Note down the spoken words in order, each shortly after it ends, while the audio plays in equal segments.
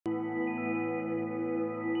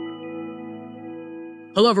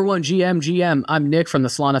Hello everyone, GM. I'm Nick from the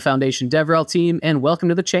Solana Foundation DevRel team, and welcome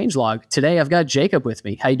to the Changelog. Today I've got Jacob with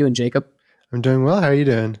me. How you doing, Jacob? I'm doing well. How are you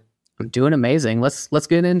doing? I'm doing amazing. Let's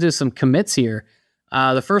get into some commits here.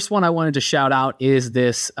 The first one I wanted to shout out is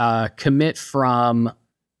this commit from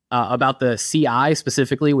about the CI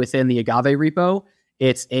specifically within the Agave repo.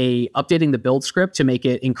 It's updating the build script to make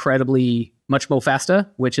it incredibly much more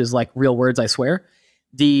faster, which is like real words, I swear.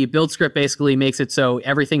 The build script basically makes it so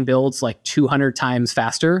everything builds like 200 times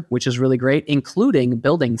faster, which is really great, including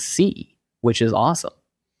building C, which is awesome.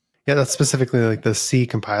 Yeah, that's specifically like the C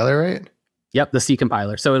compiler, right? Yep, the C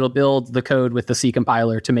compiler. So it'll build the code with the C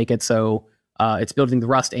compiler to make it so it's building the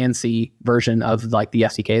Rust and C version of like the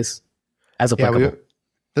SDKs as applicable.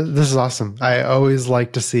 Yeah, this is awesome. I always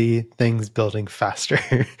like to see things building faster.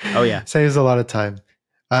 Oh yeah. Saves a lot of time.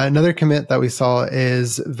 Another commit that we saw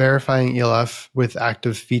is verifying ELF with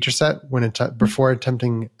active feature set before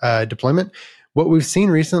attempting deployment. What we've seen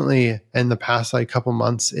recently in the past couple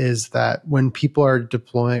months is that when people are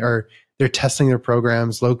deploying or they're testing their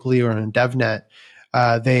programs locally or on DevNet,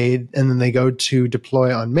 then they go to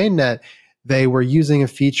deploy on mainnet, they were using a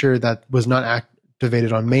feature that was not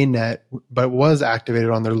activated on mainnet, but was activated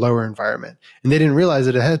on their lower environment. And they didn't realize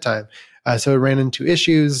it ahead of time. So it ran into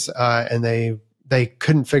issues and they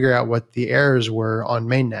couldn't figure out what the errors were on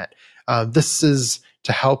mainnet. This is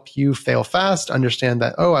to help you fail fast, understand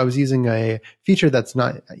that, I was using a feature that's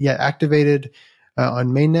not yet activated on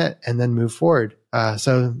mainnet, and then move forward.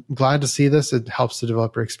 So glad to see this. It helps the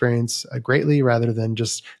developer experience greatly rather than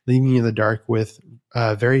just leaving you in the dark with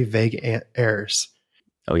very vague errors.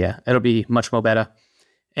 Oh yeah, it'll be much more better.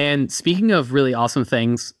 And speaking of really awesome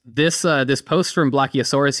things, this post from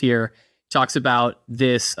Blachiosaurus here talks about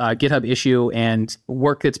this GitHub issue and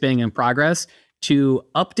work that's being in progress to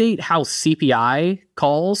update how CPI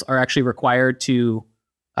calls are actually required to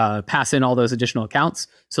pass in all those additional accounts.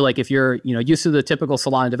 So like if you're used to the typical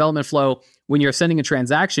Solana development flow, when you're sending a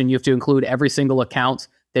transaction, you have to include every single account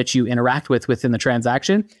that you interact with within the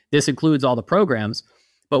transaction. This includes all the programs.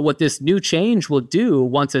 But what this new change will do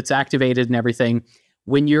once it's activated and everything,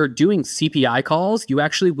 when you're doing CPI calls, you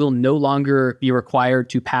actually will no longer be required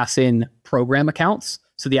to pass in program accounts.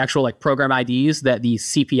 So the actual like program IDs that the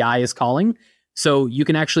CPI is calling. So you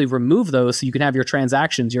can actually remove those so you can have your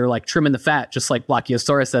transactions. You're like trimming the fat, just like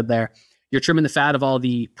Blachiosaurus said there. You're trimming the fat of all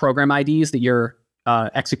the program IDs that you're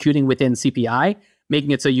executing within CPI,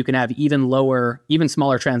 making it so you can have even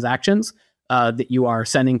smaller transactions that you are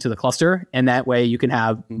sending to the cluster. And that way you can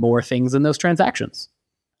have more things in those transactions.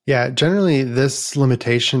 Yeah, generally this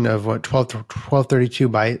limitation of 1232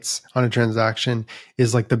 bytes on a transaction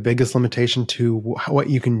is like the biggest limitation to what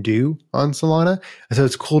you can do on Solana. So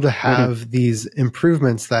it's cool to have these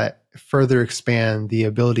improvements that further expand the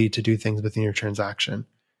ability to do things within your transaction.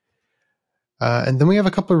 And then we have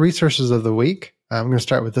a couple of resources of the week. I'm going to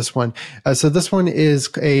start with this one. So this one is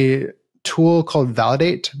a tool called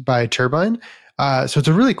Validate by Turbine. So it's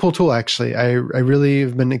a really cool tool, actually. I really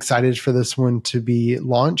have been excited for this one to be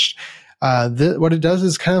launched. What it does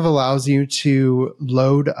is kind of allows you to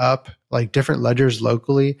load up like different ledgers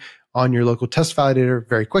locally on your local test validator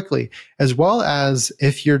very quickly, as well as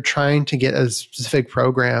if you're trying to get a specific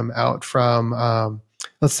program out from,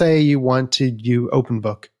 let's say you want to do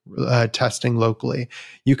OpenBook testing locally.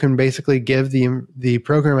 You can basically give the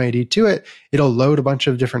program ID to it. It'll load a bunch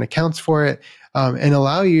of different accounts for it and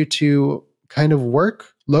allow you to kind of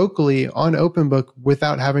work locally on OpenBook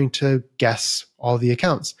without having to guess all the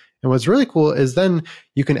accounts. And what's really cool is then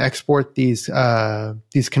you can export these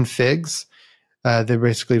configs, they're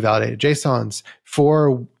basically validated JSONs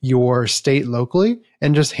for your state locally,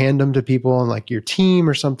 and just hand them to people on like your team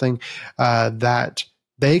or something that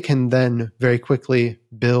they can then very quickly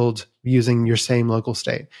build using your same local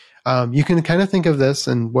state. You can kind of think of this,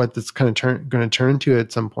 and what it's kind of going to turn to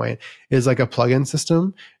at some point is like a plugin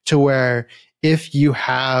system to where if you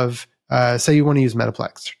have, say you want to use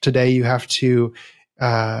Metaplex, today you have to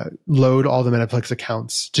load all the Metaplex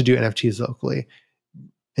accounts to do NFTs locally.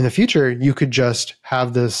 In the future, you could just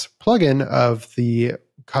have this plugin of the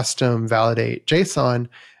custom validate JSON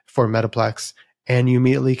for Metaplex, and you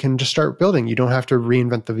immediately can just start building. You don't have to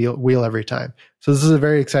reinvent the wheel every time. So this is a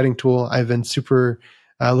very exciting tool. I've been super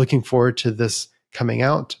looking forward to this coming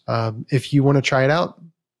out. If you want to try it out,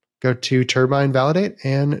 go to Turbine Validate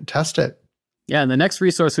and test it. Yeah, and the next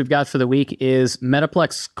resource we've got for the week is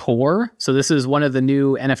Metaplex Core. So this is one of the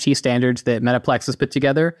new NFT standards that Metaplex has put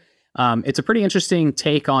together. It's a pretty interesting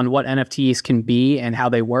take on what NFTs can be and how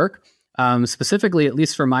they work. Specifically, at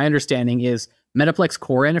least from my understanding, is Metaplex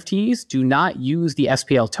Core NFTs do not use the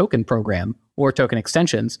SPL token program or token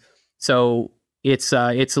extensions. So it's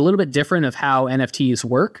a little bit different of how NFTs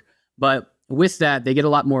work, but with that, they get a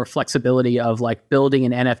lot more flexibility of like building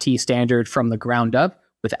an NFT standard from the ground up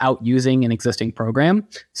without using an existing program.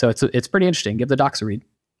 So it's pretty interesting. Give the docs a read.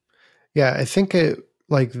 Yeah, I think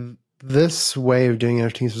this way of doing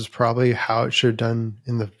NFTs was probably how it should have done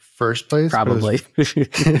in the first place. Probably.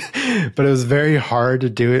 But it was very hard to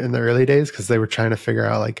do it in the early days because they were trying to figure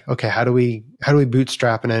out like, okay, how do we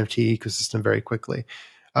bootstrap an NFT ecosystem very quickly?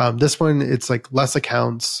 This one, it's like less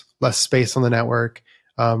accounts, less space on the network,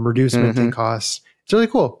 reduced minting costs. It's really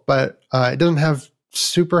cool, but it doesn't have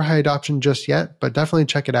super high adoption just yet, but definitely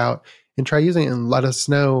check it out and try using it and let us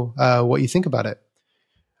know what you think about it.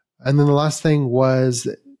 And then the last thing was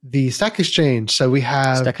the StackExchange. So we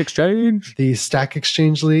have StackExchange, the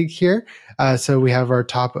StackExchange League here. So we have our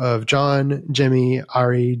top of John, Jimmy,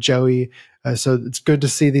 Ari, Joey. So it's good to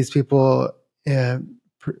see these people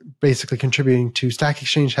basically contributing to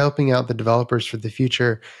StackExchange, helping out the developers for the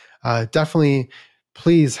future. Definitely,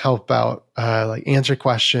 please help out, like answer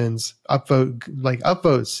questions,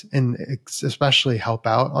 upvotes, and especially help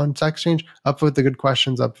out on StackExchange. Upvote the good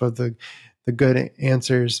questions, upvote the good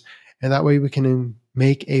answers, and that way we can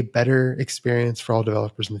make a better experience for all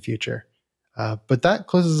developers in the future. But that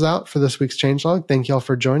closes out for this week's changelog. Thank you all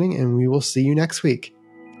for joining, and we will see you next week.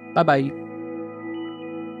 Bye-bye.